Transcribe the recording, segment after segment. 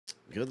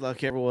Good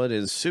luck, everyone,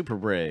 in Super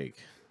Break.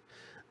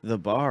 The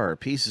Bar,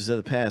 Pieces of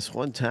the Past,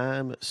 One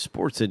Time,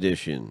 Sports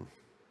Edition.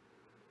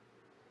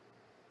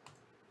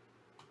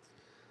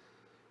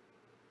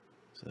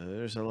 So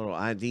there's a little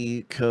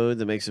ID code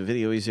that makes the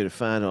video easy to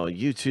find on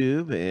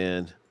YouTube.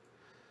 And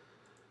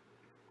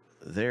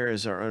there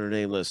is our owner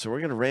name list. So we're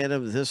going to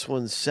random this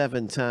one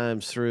 7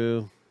 times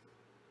through.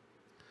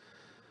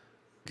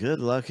 Good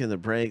luck in the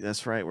break.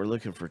 That's right. We're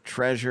looking for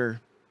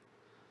treasure.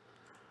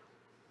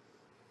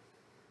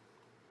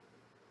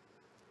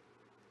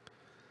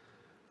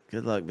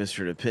 Good luck,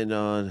 Mr. Depend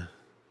On.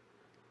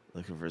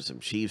 Looking for some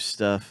Chiefs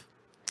stuff.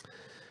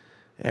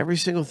 Every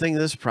single thing in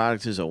this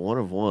product is a 1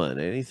 of 1.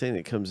 Anything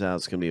that comes out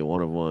is going to be a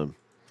 1 of 1.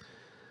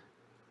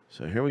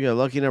 So here we go.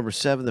 Lucky number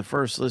 7. The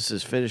first list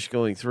is finished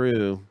going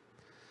through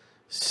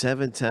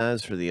 7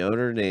 times for the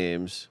owner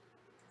names.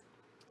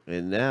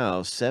 And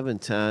now 7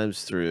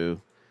 times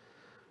through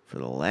for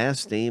the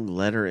last name,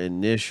 letter,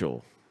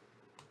 initial.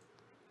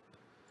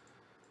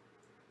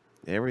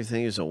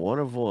 Everything is a 1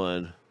 of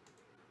 1.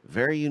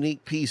 Very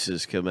unique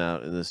pieces come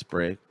out in this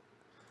break.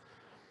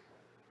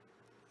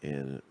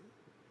 And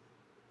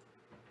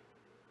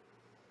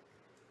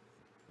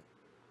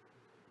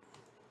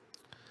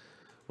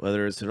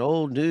whether it's an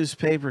old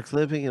newspaper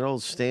clipping, an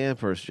old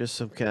stamp, or it's just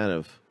some kind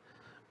of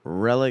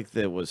relic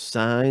that was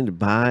signed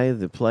by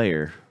the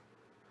player,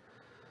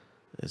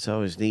 it's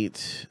always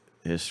neat.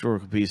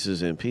 Historical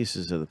pieces and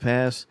pieces of the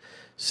past.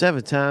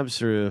 7 times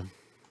through.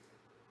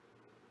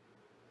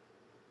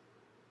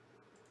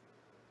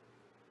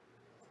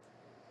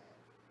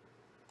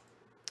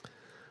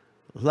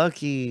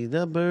 Lucky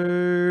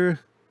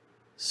number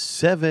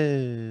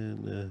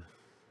 7.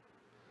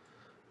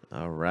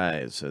 All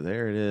right, so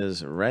there it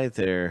is right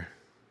there.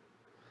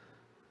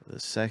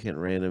 The second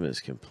random is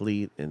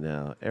complete, and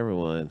now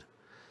everyone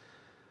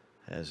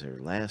has their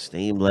last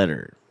name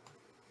letter.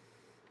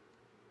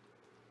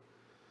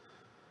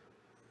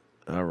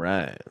 All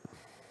right.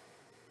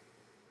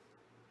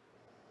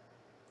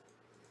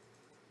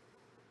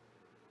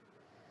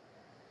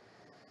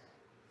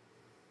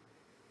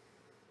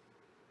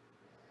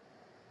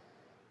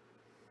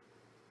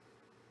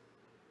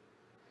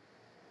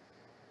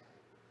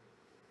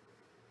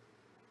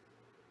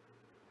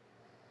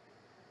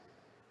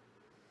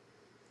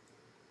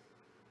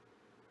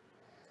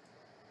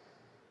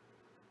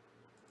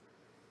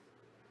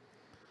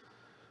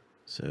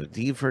 So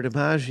D for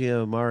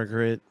DiMaggio,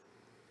 Margaret.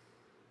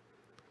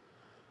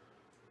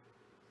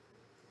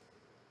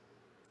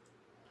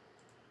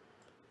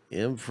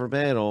 M for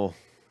Mantle.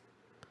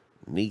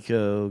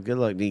 Nico. Good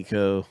luck,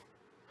 Nico.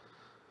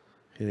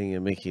 Hitting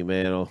a Mickey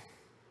Mantle.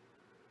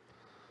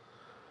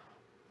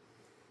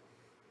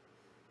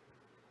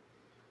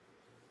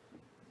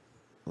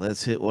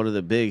 Let's hit one of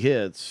the big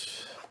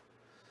hits.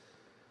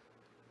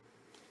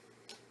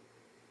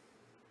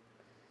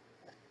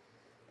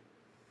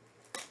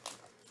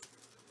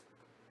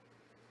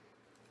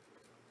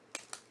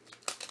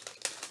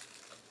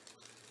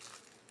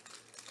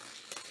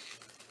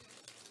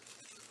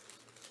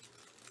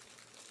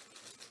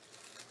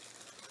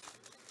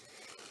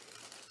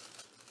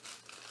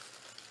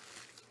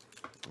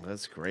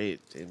 That's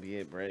great.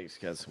 NBA breaks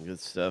got some good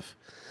stuff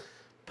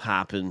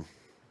popping.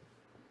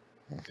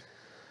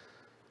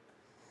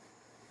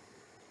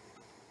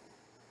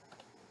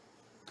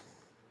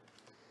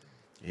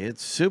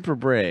 It's Super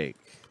Break.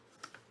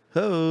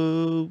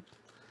 Ho!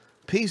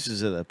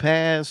 Pieces of the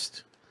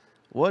past.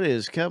 What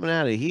is coming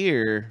out of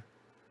here?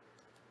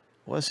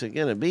 What's it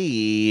going to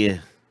be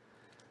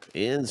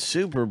in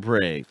Super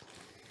Break?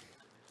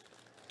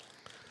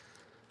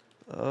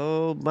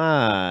 Oh,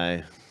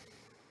 my.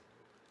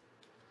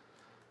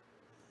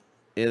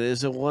 It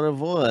is a 1 of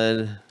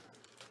 1.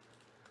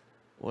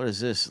 What is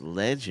this?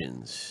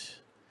 Legends.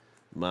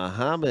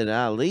 Muhammad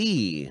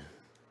Ali.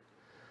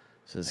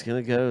 So it's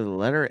going to go to the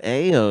letter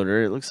A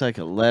owner. It looks like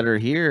a letter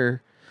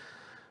here,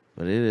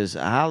 but it is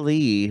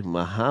Ali,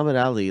 Muhammad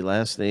Ali,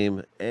 last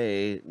name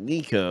A.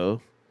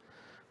 Nico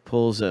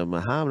pulls a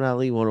Muhammad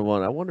Ali 1 of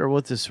 1. I wonder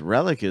what this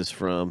relic is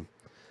from.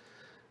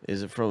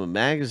 Is it from a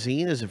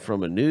magazine? Is it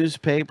from a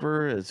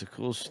newspaper? It's a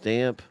cool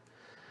stamp.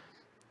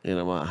 And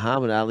a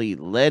Muhammad Ali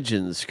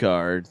Legends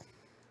card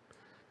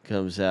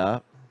comes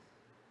out.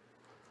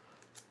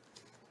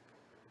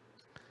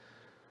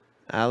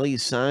 Ali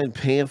signed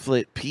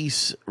pamphlet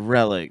piece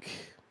relic.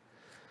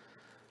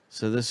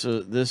 So this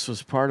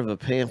was part of a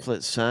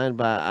pamphlet signed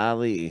by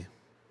Ali.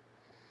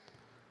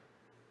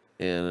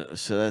 And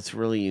so that's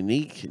really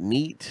unique,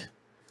 neat.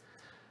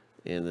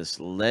 And this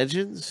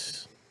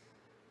Legends.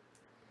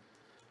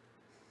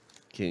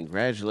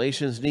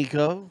 Congratulations,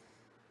 Nico.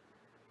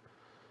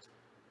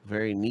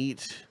 Very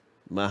neat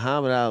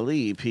Muhammad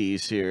Ali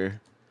piece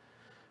here.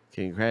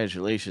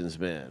 Congratulations,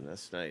 man.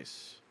 That's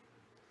nice.